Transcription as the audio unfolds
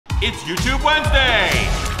It's YouTube Wednesday!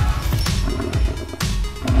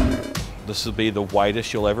 This will be the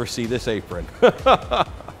whitest you'll ever see this apron.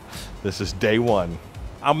 This is day one.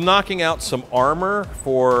 I'm knocking out some armor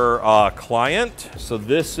for a client. So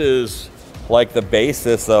this is like the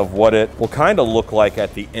basis of what it will kind of look like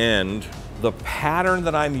at the end. The pattern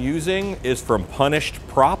that I'm using is from Punished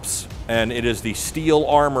Props, and it is the steel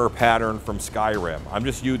armor pattern from Skyrim. I'm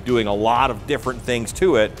just doing a lot of different things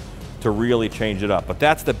to it to really change it up. But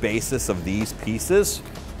that's the basis of these pieces.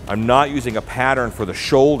 I'm not using a pattern for the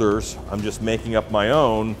shoulders. I'm just making up my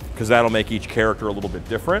own because that'll make each character a little bit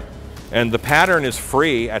different. And the pattern is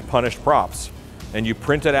free at Punished Props. And you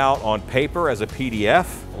print it out on paper as a PDF,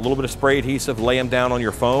 a little bit of spray adhesive, lay them down on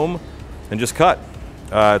your foam, and just cut.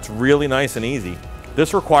 It's really nice and easy.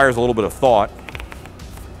 This requires a little bit of thought.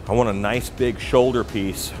 I want a nice big shoulder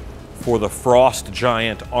piece for the Frost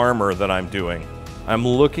Giant armor that I'm doing. I'm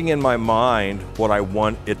looking in my mind what I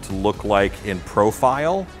want it to look like in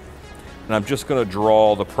profile, and I'm just gonna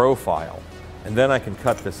draw the profile. And then I can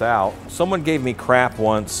cut this out. Someone gave me crap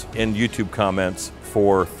once in YouTube comments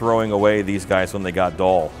for throwing away these guys when they got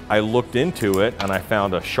dull. I looked into it and I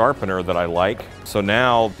found a sharpener that I like. So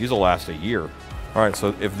now these will last a year. All right,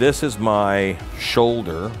 so if this is my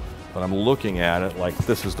shoulder, but I'm looking at it like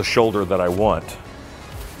this is the shoulder that I want.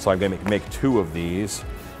 So I'm gonna make two of these,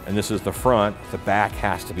 and this is the front. The back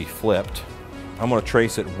has to be flipped. I'm gonna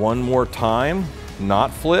trace it one more time,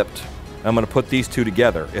 not flipped. I'm gonna put these two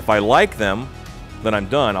together. If I like them, then I'm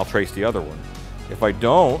done, I'll trace the other one. If I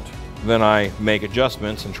don't, then I make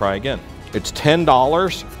adjustments and try again. It's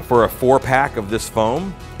 $10 for a 4-pack of this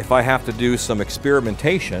foam. If I have to do some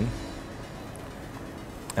experimentation,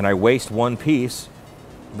 and I waste one piece,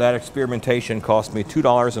 that experimentation cost me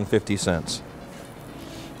 $2.50.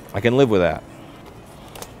 I can live with that.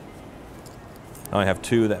 Now I have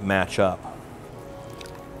two that match up.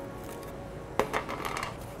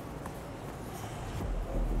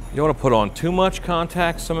 You don't want to put on too much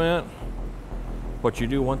contact cement, but you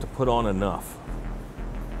do want to put on enough.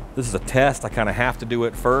 This is a test, I kind of have to do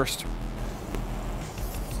it first.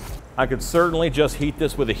 I could certainly just heat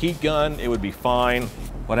this with a heat gun, it would be fine.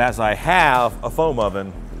 But as I have a foam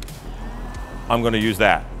oven, I'm gonna use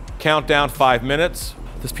that. Countdown 5 minutes.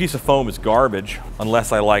 This piece of foam is garbage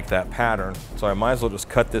unless I like that pattern. So I might as well just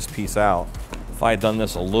cut this piece out. If I had done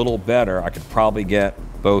this a little better, I could probably get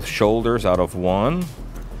both shoulders out of one.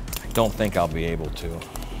 I don't think I'll be able to.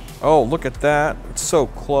 Oh, look at that, it's so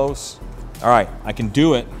close. All right, I can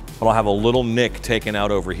do it, but I'll have a little nick taken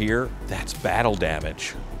out over here. That's battle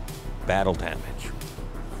damage. Battle damage.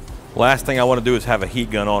 Last thing I want to do is have a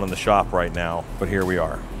heat gun on in the shop right now, but here we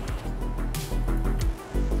are.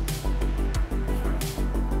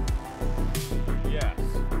 Yes.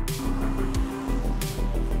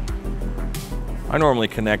 I normally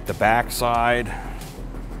connect the back side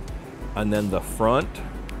and then the front,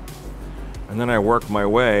 and then I work my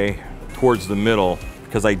way towards the middle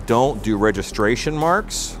because I don't do registration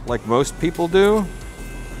marks like most people do.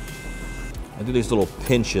 I do these little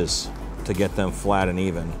pinches to get them flat and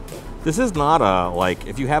even. This is not a, like,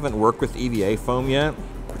 if you haven't worked with EVA foam yet,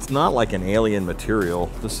 it's not like an alien material.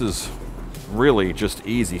 This is really just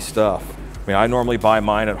easy stuff. I mean, I normally buy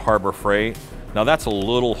mine at Harbor Freight. Now that's a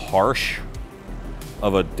little harsh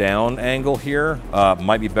of a down angle here.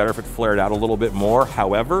 Might be better if it flared out a little bit more.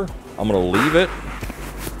 However, I'm gonna leave it.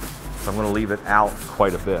 I'm gonna leave it out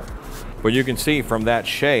quite a bit. But you can see from that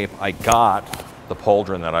shape, I got the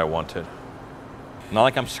pauldron that I wanted. Not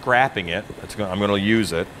like I'm scrapping it, I'm gonna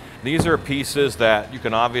use it. These are pieces that you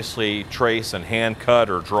can obviously trace and hand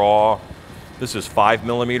cut or draw. This is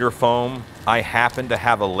 5mm foam. I happen to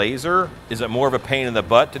have a laser. Is it more of a pain in the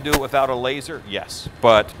butt to do it without a laser? Yes,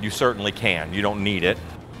 but you certainly can. You don't need it.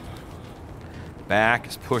 Back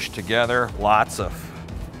is pushed together, lots of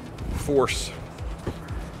force.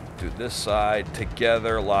 Do this side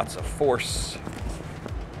together, lots of force.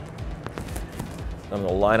 I'm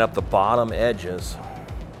gonna line up the bottom edges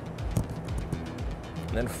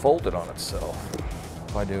and then fold it on itself.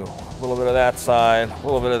 If I do a little bit of that side, a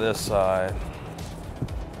little bit of this side,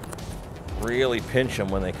 really pinch them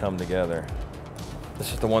when they come together.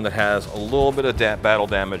 This is the one that has a little bit of battle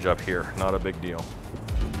damage up here, not a big deal.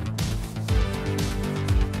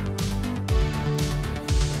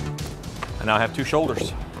 And now I have two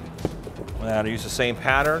shoulders. And I use the same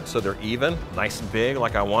pattern so they're even, nice and big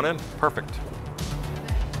like I wanted, perfect.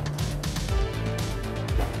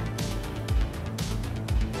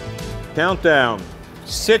 Countdown,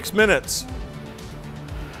 6 minutes.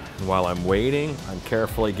 And while I'm waiting, I'm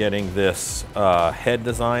carefully getting this head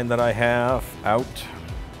design that I have out.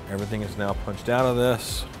 Everything is now punched out of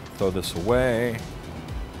this. Throw this away.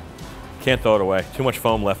 Can't throw it away. Too much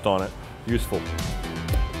foam left on it. Useful.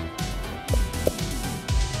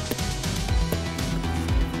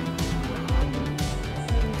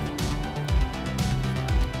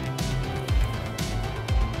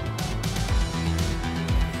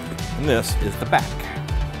 And this is the back.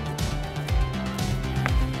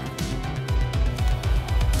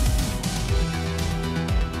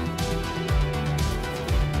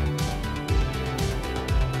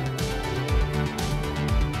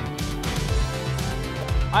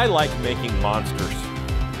 I like making monsters.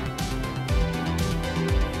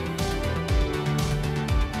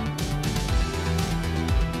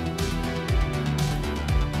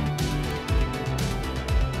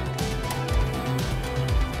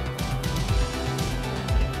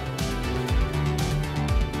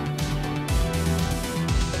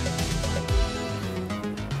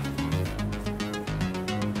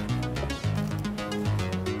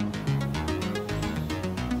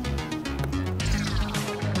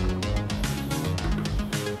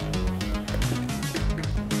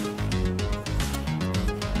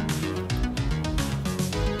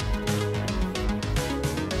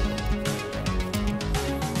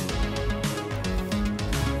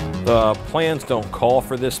 The plans don't call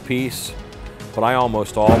for this piece, but I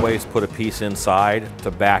almost always put a piece inside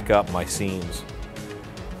to back up my seams.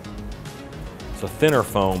 It's a thinner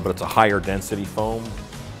foam, but it's a higher density foam,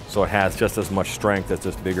 so it has just as much strength as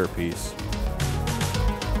this bigger piece.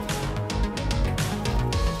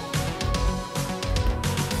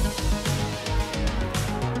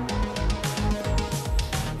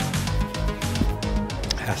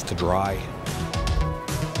 It has to dry.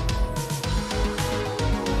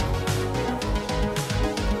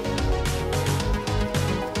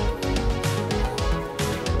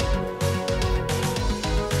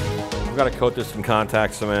 I've got to coat this in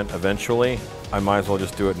contact cement eventually. I might as well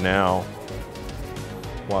just do it now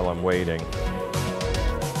while I'm waiting.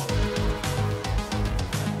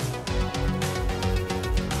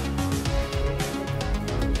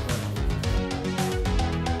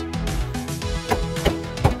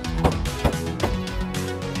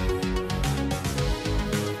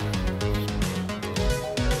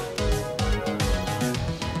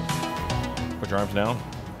 Put your arms down.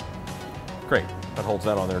 Great. That holds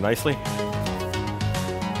that on there nicely.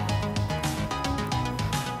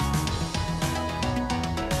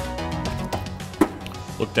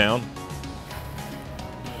 Look down.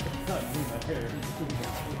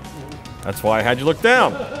 That's why I had you look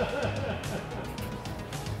down.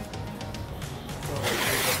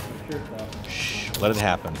 Shh, let it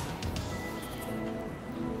happen.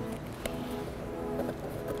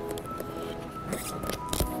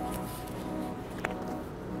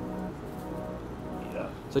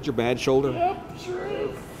 Is that your bad shoulder? Yep, sure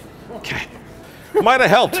is. Okay. Might have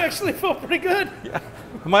helped. It actually felt pretty good. Yeah,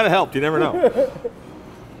 it might have helped. You never know.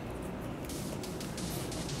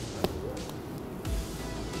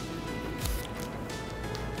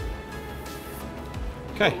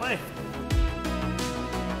 Okay.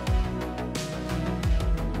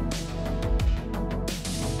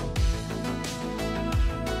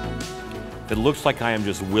 It looks like I am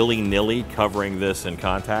just willy-nilly covering this in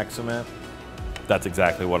contact cement. That's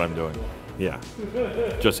exactly what I'm doing. Yeah.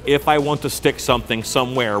 Just if I want to stick something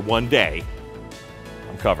somewhere one day,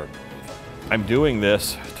 I'm covered. I'm doing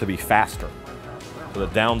this to be faster, so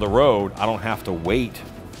that down the road, I don't have to wait.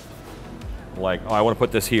 Like, oh, I want to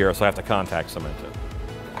put this here, so I have to contact cement it.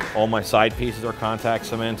 All my side pieces are contact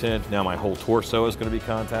cemented. Now my whole torso is going to be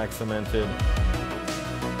contact cemented.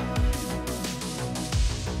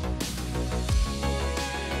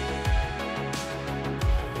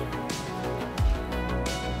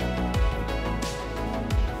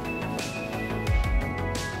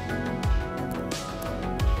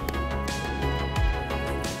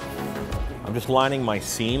 I'm just lining my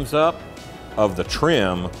seams up of the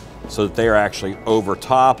trim so that they are actually over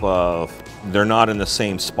top of, they're not in the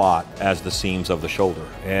same spot as the seams of the shoulder.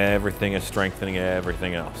 Everything is strengthening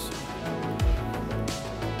everything else.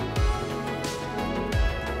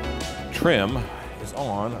 Trim is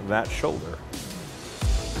on that shoulder.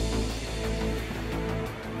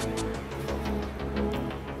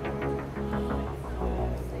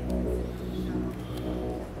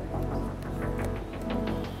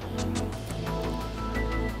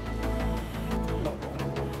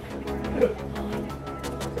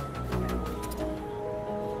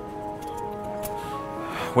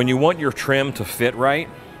 When you want your trim to fit right,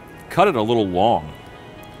 cut it a little long,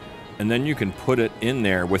 and then you can put it in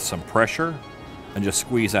there with some pressure and just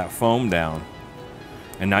squeeze that foam down,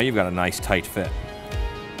 and now you've got a nice tight fit.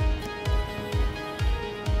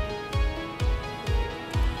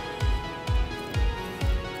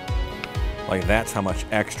 Like that's how much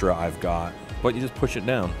extra I've got. But you just push it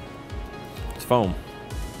down. It's foam.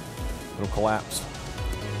 It'll collapse.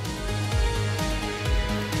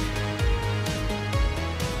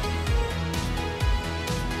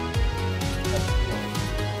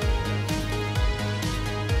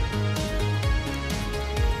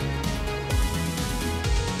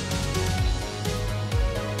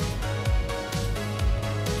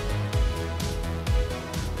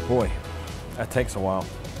 Boy, that takes a while.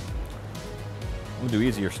 I'm gonna do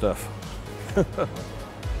easier stuff.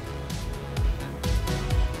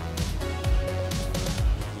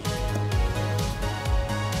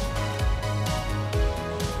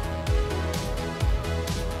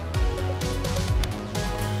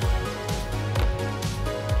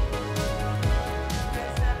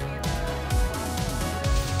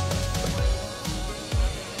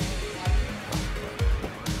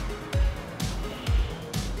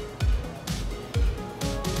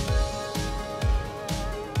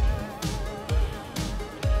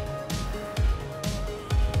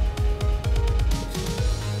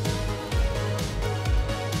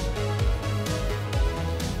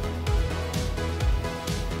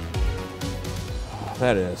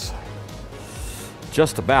 That is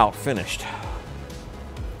just about finished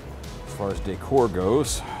as far as decor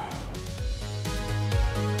goes.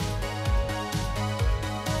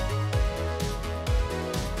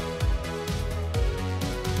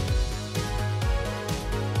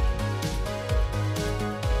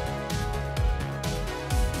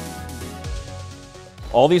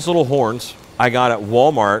 All these little horns I got at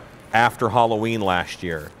Walmart after Halloween last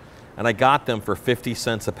year, and I got them for 50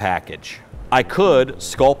 cents a package. I could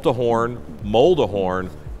sculpt a horn, mold a horn,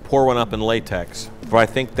 pour one up in latex, but I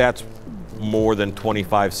think that's more than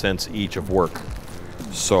 25 cents each of work.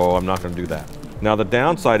 So I'm not gonna do that. Now the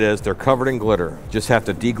downside is they're covered in glitter. Just have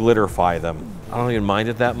to deglitterify them. I don't even mind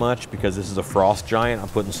it that much because this is a frost giant. I'm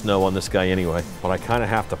putting snow on this guy anyway. But I kind of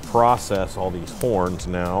have to process all these horns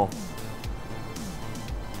now.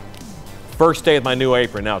 First day of my new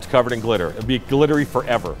apron, now it's covered in glitter. It'll be glittery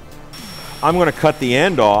forever. I'm gonna cut the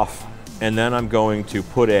end off and then I'm going to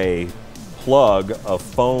put a plug of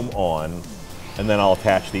foam on, and then I'll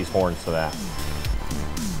attach these horns to that.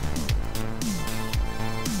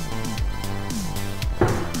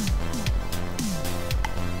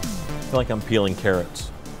 I feel like I'm peeling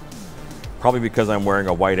carrots. Probably because I'm wearing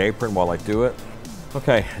a white apron while I do it.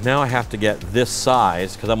 Okay, now I have to get this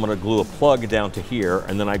size because I'm gonna glue a plug down to here,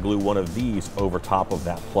 and then I glue one of these over top of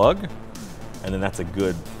that plug, and then that's a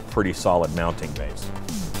good, pretty solid mounting base.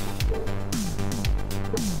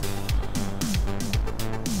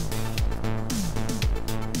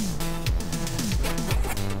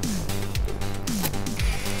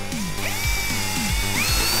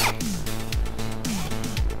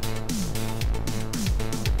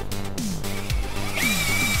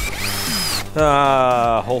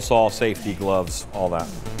 Hole saw, safety gloves, all that.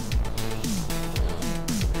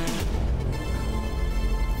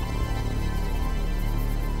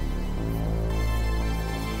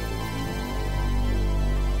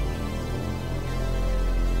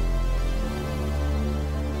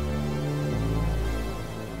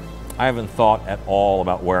 I haven't thought at all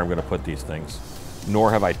about where I'm going to put these things,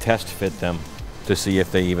 nor have I test fit them to see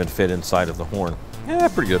if they even fit inside of the horn. Yeah,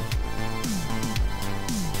 pretty good.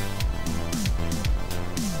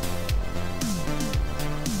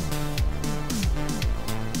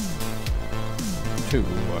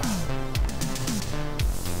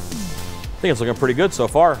 I think it's looking pretty good so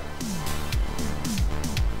far.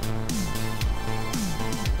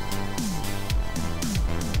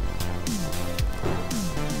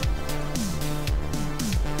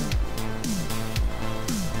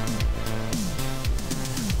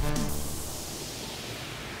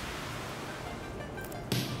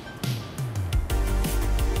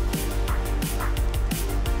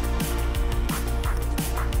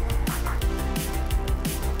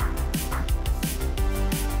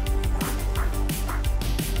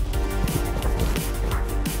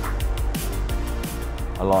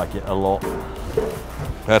 I like it a lot.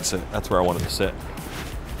 That's it. That's where I want it to sit.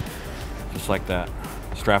 Just like that.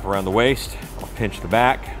 Strap around the waist. I'll pinch the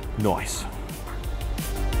back. Nice.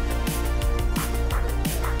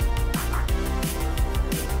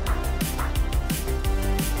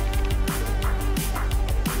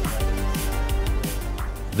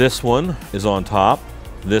 This one is on top.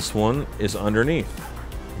 This one is underneath.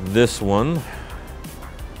 This one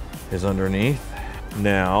is underneath.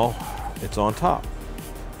 Now it's on top.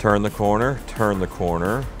 Turn the corner, turn the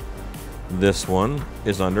corner. This one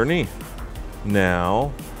is underneath.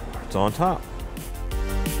 Now it's on top.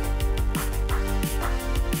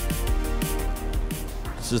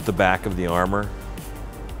 This is the back of the armor,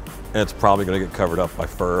 and it's probably going to get covered up by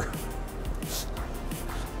fur.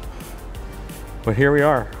 But here we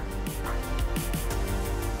are.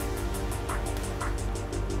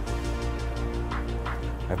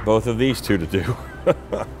 I have both of these two to do,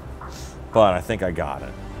 but I think I got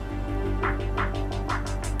it.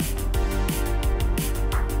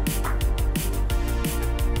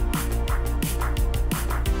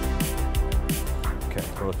 Okay,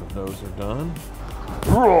 both of those are done.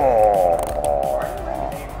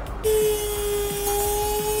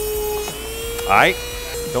 Alright,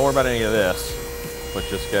 don't worry about any of this, but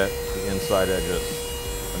just get the inside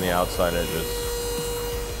edges and the outside edges.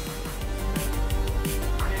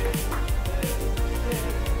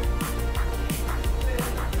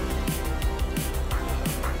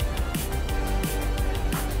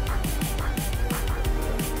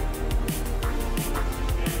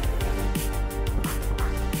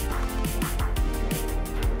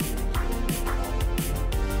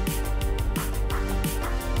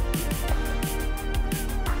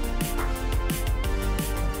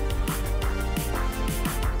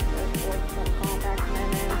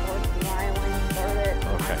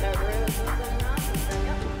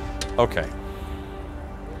 Okay.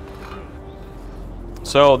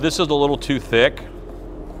 So this is a little too thick.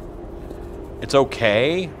 It's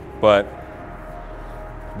okay, but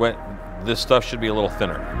this stuff should be a little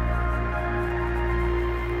thinner.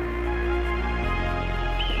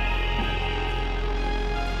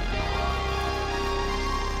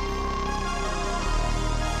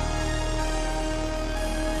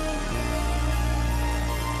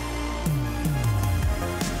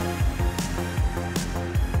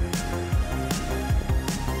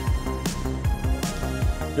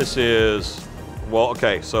 This is, well,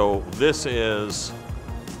 okay, so this is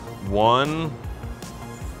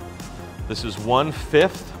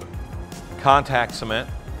 1/5 contact cement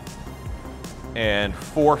and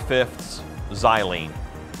 4/5 xylene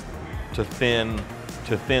to thin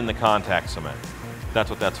the contact cement. That's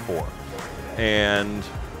what that's for. And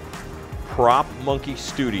Prop Monkey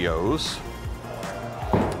Studios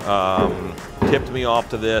tipped me off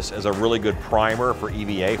to this as a really good primer for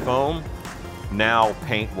EVA foam. Now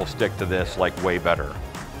paint will stick to this like way better.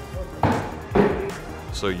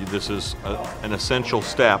 So this is an essential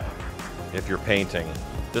step if you're painting.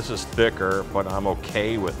 This is thicker, but I'm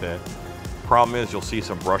okay with it. Problem is you'll see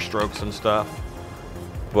some brush strokes and stuff,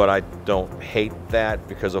 but I don't hate that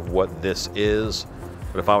because of what this is.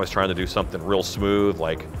 But if I was trying to do something real smooth,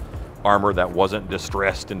 like armor that wasn't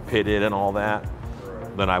distressed and pitted and all that,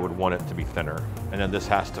 then I would want it to be thinner. And then this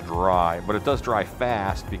has to dry, but it does dry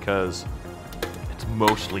fast because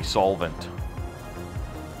mostly solvent.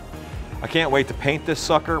 I can't wait to paint this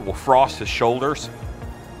sucker. We'll frost his shoulders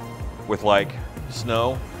with like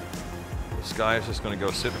snow. This guy is just gonna go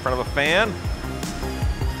sit in front of a fan.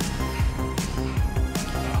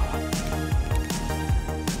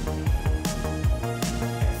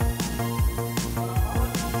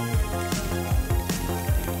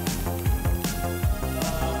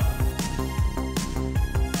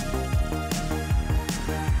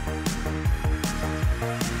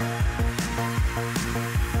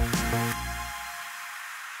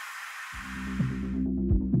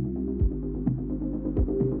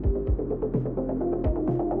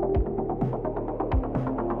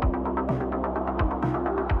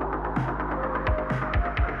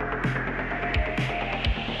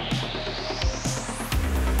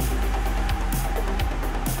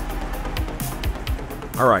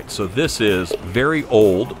 All right, so this is very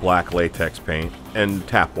old black latex paint and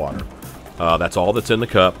tap water. That's all that's in the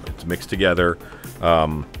cup. It's mixed together.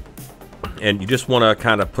 And you just want to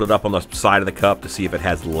kind of put it up on the side of the cup to see if it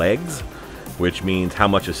has legs, which means how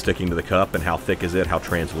much is sticking to the cup and how thick is it, how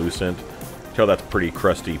translucent. So that's pretty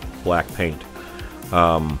crusty black paint.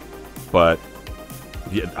 But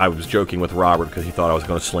yeah, I was joking with Robert because he thought I was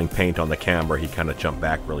going to sling paint on the camera. He kind of jumped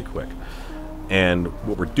back really quick. And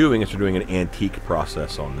what we're doing is we're doing an antique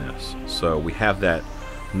process on this. So we have that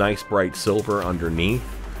nice bright silver underneath,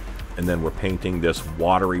 and then we're painting this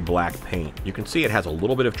watery black paint. You can see it has a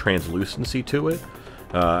little bit of translucency to it,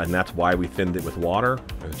 and that's why we thinned it with water.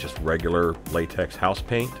 It's just regular latex house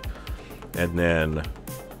paint. And then,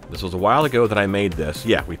 this was a while ago that I made this.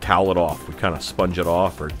 Yeah, we towel it off. We kind of sponge it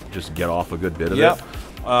off or just get off a good bit of it.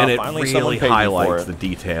 And it really highlights the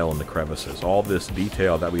detail and the crevices. All this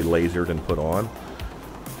detail that we lasered and put on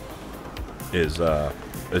is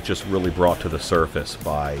it's just really brought to the surface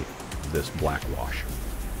by this black wash.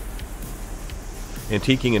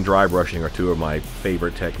 Antiquing and dry brushing are two of my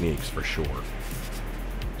favorite techniques for sure.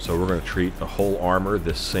 So we're going to treat the whole armor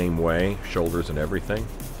this same way, shoulders and everything.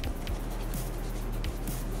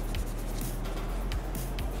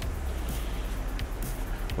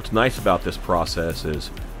 What's nice about this process is,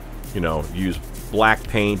 you know, use black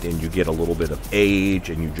paint and you get a little bit of age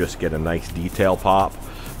and you just get a nice detail pop.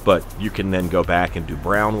 But you can then go back and do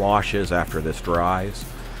brown washes after this dries.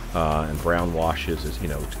 And brown washes is, you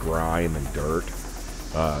know, it's grime and dirt.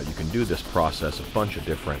 You can do this process a bunch of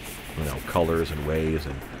different, you know, colors and ways,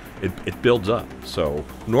 and it builds up. So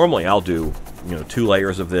normally I'll do, you know, 2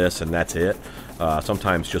 layers of this and that's it.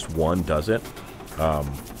 Sometimes just one does it.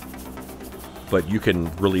 But you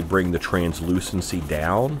can really bring the translucency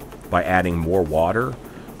down by adding more water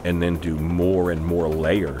and then do more and more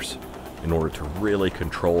layers in order to really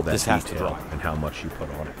control that detail and how much you put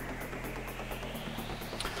on it.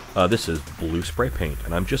 This is blue spray paint,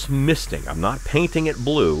 and I'm just misting. I'm not painting it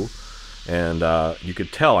blue, and you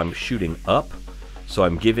could tell I'm shooting up, so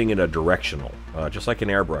I'm giving it a directional. Just like an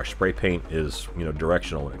airbrush, spray paint is, you know,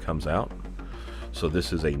 directional when it comes out. So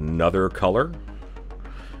this is another color,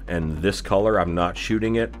 and this color I'm not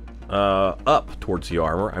shooting it up towards the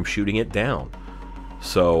armor, I'm shooting it down.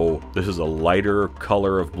 So this is a lighter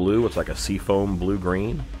color of blue. It's like a seafoam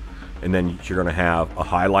blue-green. And then you're going to have a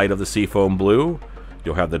highlight of the seafoam blue.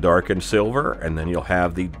 You'll have the darkened silver, and then you'll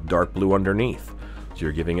have the dark blue underneath. So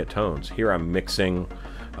you're giving it tones. Here I'm mixing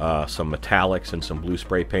some metallics and some blue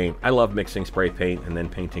spray paint. I love mixing spray paint and then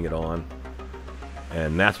painting it on.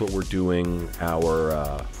 And that's what we're doing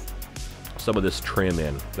our some of this trim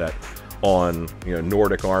in that on, you know,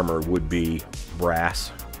 Nordic armor would be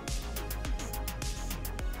brass.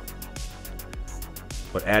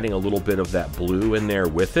 But adding a little bit of that blue in there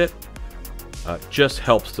with it just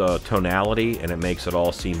helps the tonality, and it makes it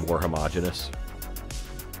all seem more homogeneous.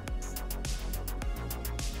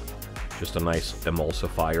 Just a nice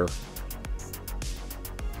emulsifier.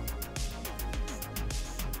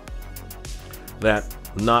 That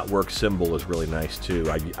knotwork symbol is really nice too.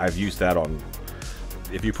 I've used that on,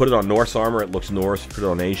 if you put it on Norse armor, it looks Norse. If you put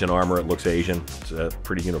it on Asian armor, it looks Asian. It's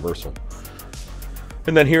pretty universal.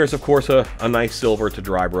 And then here's, of course, a nice silver to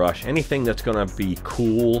dry brush. Anything that's going to be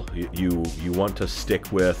cool, you want to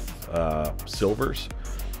stick with silvers.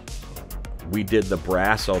 We did the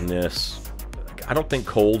brass on this. I don't think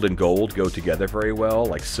cold and gold go together very well.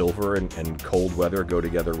 Like silver and cold weather go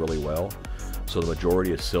together really well. So the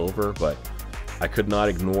majority is silver, but I could not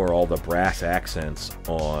ignore all the brass accents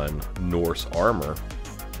on Norse armor.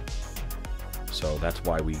 So that's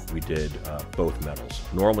why we did both metals.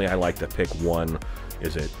 Normally I like to pick one.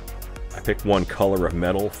 I pick one color of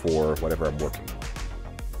metal for whatever I'm working on.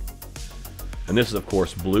 And this is, of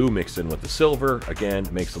course, blue mixed in with the silver. Again,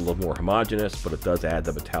 it makes it a little more homogeneous, but it does add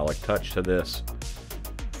the metallic touch to this.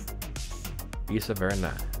 It's very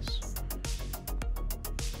nice.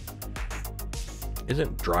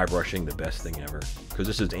 Isn't dry brushing the best thing ever? Because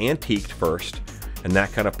this is antiqued first, and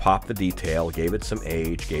that kind of popped the detail, gave it some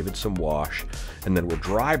age, gave it some wash, and then we're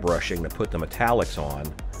dry brushing to put the metallics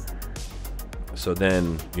on. So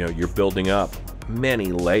then, you know, you're building up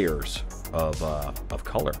many layers of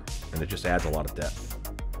color, and it just adds a lot of depth.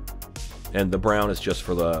 And the brown is just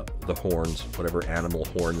for the horns. Whatever animal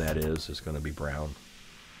horn that is going to be brown.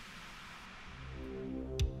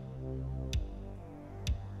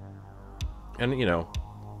 And, you know,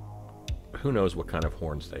 who knows what kind of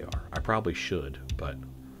horns they are. I probably should, but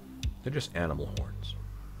they're just animal horns,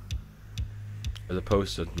 as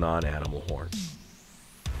opposed to non-animal horns.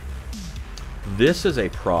 This is a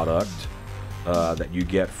product that you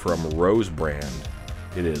get from Rose Brand.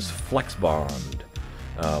 It is Flex Bond.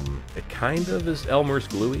 It kind of is Elmer's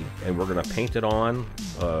Gluey, and we're going to paint it on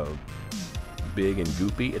big and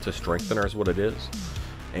goopy. It's a strengthener is what it is.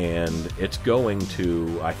 And it's going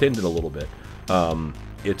to, I thinned it a little bit,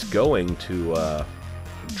 it's going to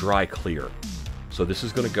dry clear. So this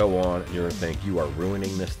is going to go on, and you're going to think, you are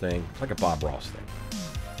ruining this thing. It's like a Bob Ross thing.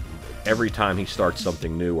 Every time he starts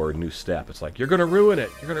something new or a new step, it's like, you're going to ruin it,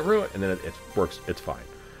 you're going to ruin it, and then it works, it's fine.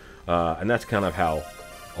 And that's kind of how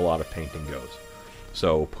a lot of painting goes.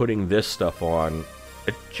 So putting this stuff on,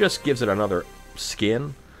 it just gives it another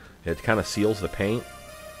skin. It kind of seals the paint.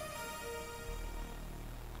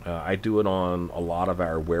 I do it on a lot of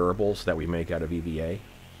our wearables that we make out of EVA.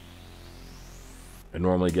 It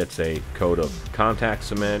normally gets a coat of contact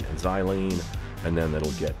cement and xylene, and then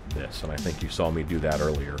it'll get this. And I think you saw me do that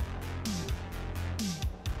earlier.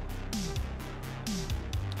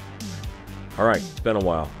 Alright, it's been a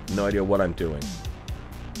while. No idea what I'm doing.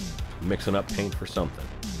 Mixing up paint for something.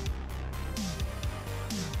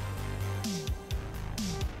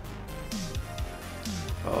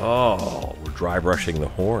 Oh, we're dry brushing the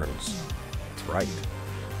horns. That's right.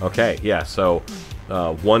 Okay, yeah, so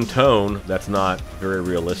one tone, that's not very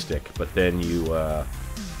realistic, but then you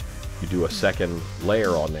you do a second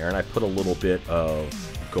layer on there, and I put a little bit of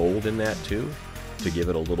gold in that too to give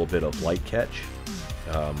it a little bit of light catch,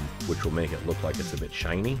 which will make it look like it's a bit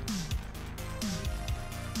shiny.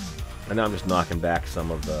 And now I'm just knocking back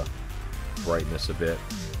some of the brightness a bit.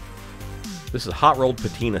 This is hot rolled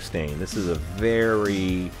patina stain. This is a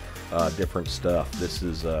very different stuff. This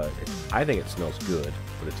is, I think it smells good,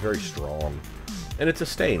 but it's very strong. And it's a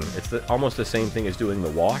stain. It's almost the same thing as doing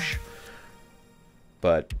the wash,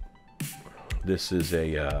 but this is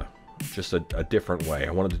just a different way.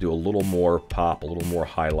 I wanted to do a little more pop, a little more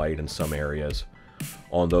highlight in some areas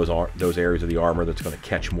on those areas of the armor that's going to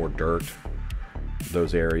catch more dirt,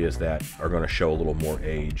 those areas that are going to show a little more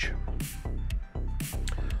age.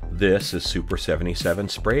 This is Super 77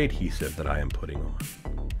 spray adhesive that I am putting on.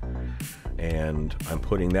 And I'm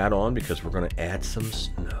putting that on because we're going to add some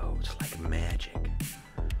snow. It's like magic.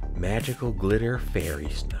 Magical glitter fairy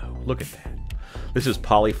snow. Look at that. This is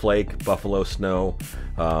Polyflake Buffalo Snow.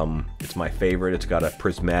 It's my favorite. It's got a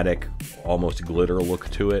prismatic, almost glitter look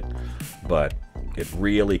to it, but it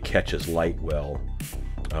really catches light well.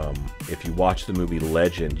 If you watch the movie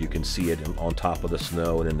Legend, you can see it on top of the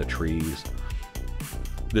snow and in the trees.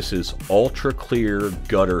 This is ultra clear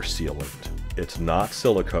gutter sealant. It's not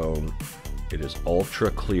silicone. It is ultra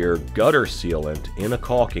clear gutter sealant in a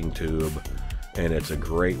caulking tube, and it's a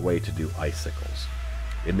great way to do icicles.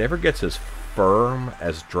 It never gets as firm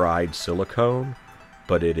as dried silicone,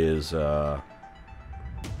 but it is,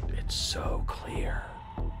 it's so clear.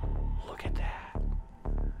 Look at that.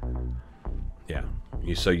 Yeah.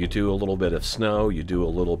 So you do a little bit of snow, you do a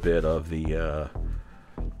little bit of the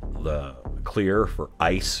clear for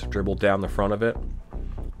ice dribbled down the front of it.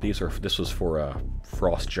 This was for a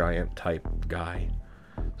frost giant type guy.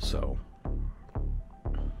 So,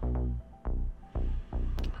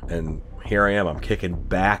 and here I am, I'm kicking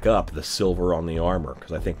back up the silver on the armor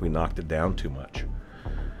because I think we knocked it down too much.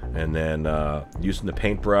 And then using the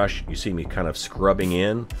paintbrush, you see me kind of scrubbing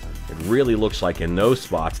in. It really looks like in those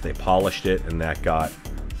spots they polished it and that got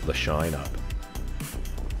the shine up.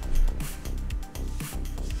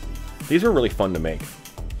 These are really fun to make.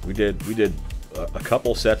 We did a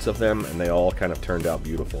couple sets of them and they all kind of turned out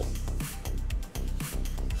beautiful.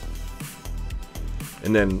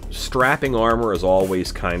 And then strapping armor is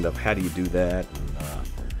always kind of, how do you do that? And,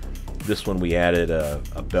 this one we added a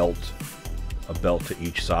belt to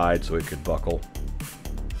each side so it could buckle.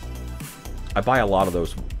 I buy a lot of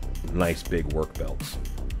those nice big work belts.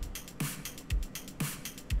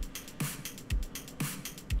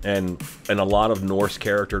 And in a lot of Norse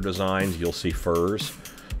character designs, you'll see furs.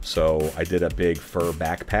 So I did a big fur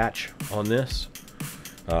back patch on this.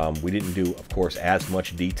 We didn't do, of course, as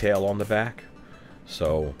much detail on the back.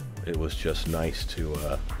 So it was just nice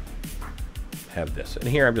to have this. And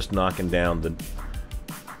here I'm just knocking down the...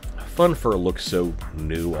 Fun fur looks so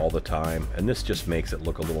new all the time, and this just makes it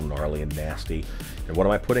look a little gnarly and nasty. And what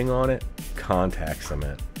am I putting on it? Contact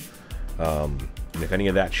cement. And if any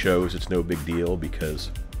of that shows, it's no big deal because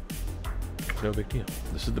it's no big deal.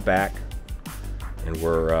 This is the back, and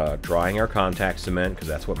we're drying our contact cement because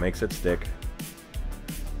that's what makes it stick.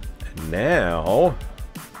 And now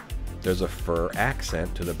there's a fur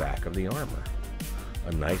accent to the back of the armor.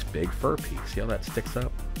 A nice big fur piece. See how that sticks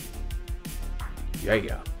up?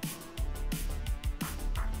 Yeah.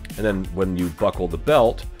 And then when you buckle the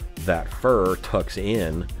belt, that fur tucks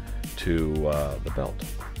in to the belt.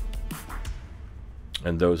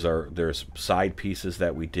 And there's side pieces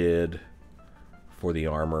that we did for the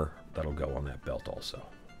armor that'll go on that belt also.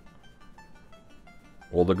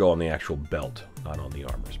 Well, they'll go on the actual belt, not on the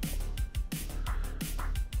armor's belt.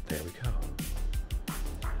 There we go.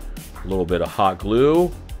 A little bit of hot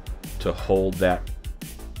glue to hold that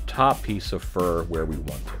top piece of fur where we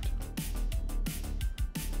want it.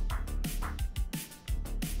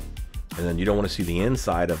 And then you don't want to see the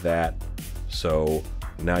inside of that, so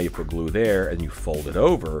now you put glue there and you fold it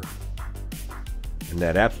over, and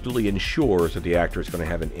that absolutely ensures that the actor is going to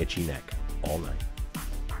have an itchy neck all night.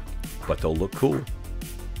 But they'll look cool.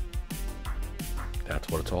 That's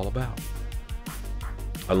what it's all about.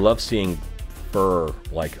 I love seeing fur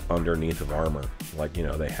like underneath of armor, like, you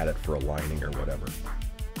know, they had it for a lining or whatever.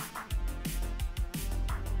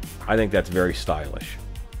 I think that's very stylish.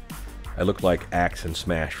 I look like Axe and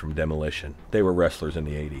Smash from Demolition. They were wrestlers in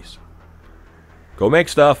the 80s. Go make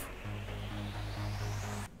stuff!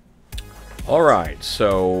 Alright,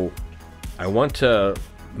 so I want to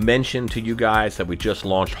mention to you guys that we just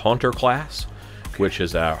launched Haunter Class, which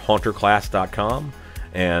is at haunterclass.com,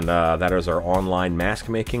 and that is our online mask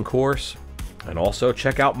making course. And also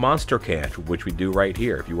check out Monster Cache, which we do right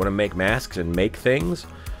here. If you want to make masks and make things,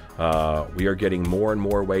 We are getting more and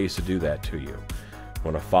more ways to do that to you.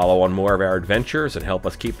 Want to follow on more of our adventures and help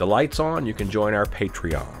us keep the lights on? You can join our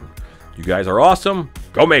Patreon. You guys are awesome.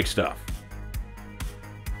 Go make stuff.